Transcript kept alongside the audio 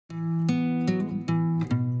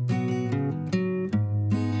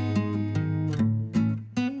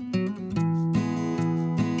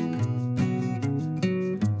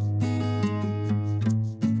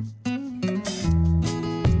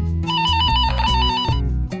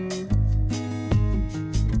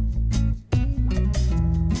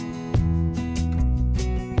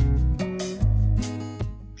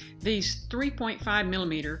these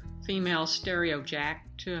 3.5mm female stereo jack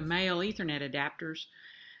to a male Ethernet adapters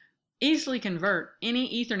easily convert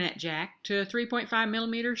any Ethernet jack to a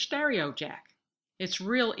 3.5mm stereo jack. It's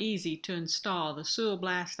real easy to install the Sewell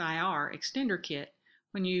BlastIR extender kit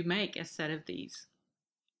when you make a set of these.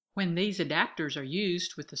 When these adapters are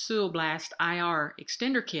used with the Sewell BlastIR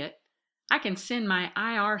extender kit, I can send my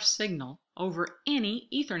IR signal over any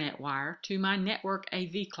Ethernet wire to my network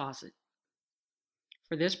AV closet.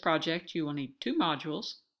 For this project, you will need two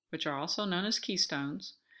modules, which are also known as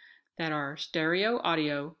keystones, that are stereo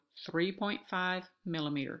audio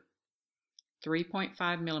 3.5mm.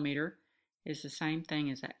 3.5mm is the same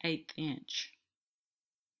thing as an 1/8 inch.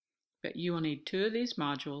 But you will need two of these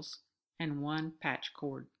modules and one patch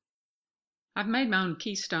cord. I've made my own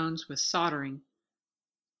keystones with soldering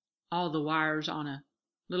all the wires on a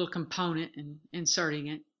little component and inserting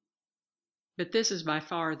it. But this is by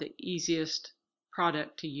far the easiest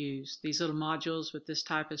product to use, these little modules with this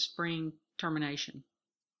type of spring termination.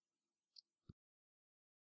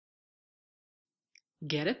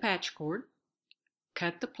 Get a patch cord,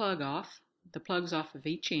 cut the plugs off of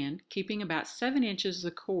each end, keeping about 7 inches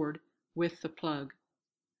of the cord with the plug.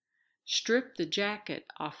 Strip the jacket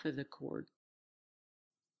off of the cord.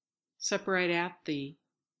 Separate out the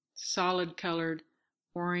solid colored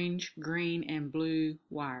orange, green, and blue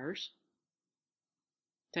wires.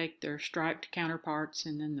 Take their striped counterparts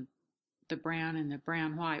and then the brown and the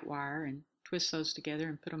brown-white wire and twist those together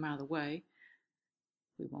and put them out of the way.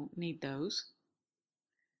 We won't need those.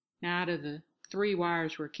 Now, out of the 3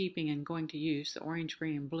 wires we're keeping and going to use, the orange,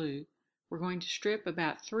 green, and blue, we're going to strip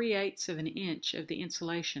about 3/8 of an inch of the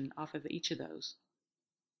insulation off of each of those.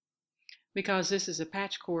 Because this is a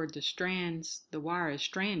patch cord, the wire is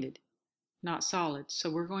stranded, not solid, so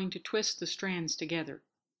we're going to twist the strands together.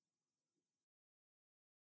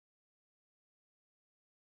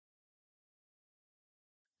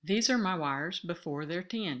 These are my wires before they're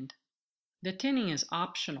tinned. The tinning is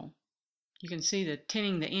optional. You can see the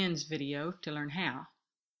tinning the ends video to learn how.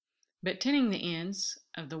 But tinning the ends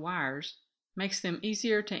of the wires makes them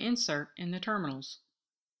easier to insert in the terminals.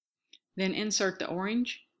 Then insert the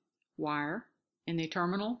orange wire in the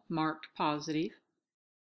terminal marked positive.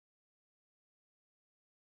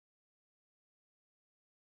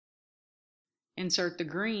 Insert the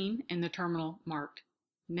green in the terminal marked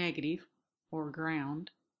negative or ground.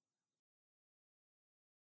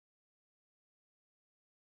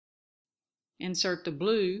 Insert the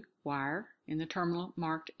blue wire in the terminal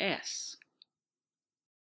marked S.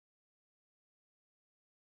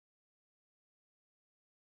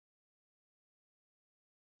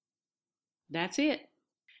 That's it.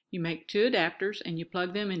 You make 2 adapters and you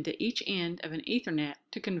plug them into each end of an Ethernet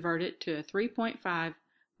to convert it to a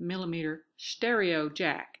 3.5mm stereo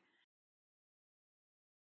jack.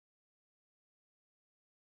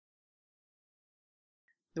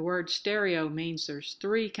 The word stereo means there's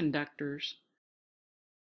 3 conductors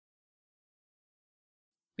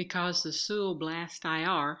because the Sewell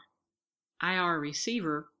BlastIR IR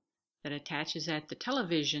receiver that attaches at the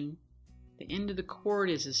television, the end of the cord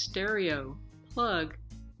is a stereo plug.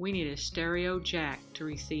 We need a stereo jack to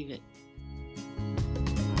receive it.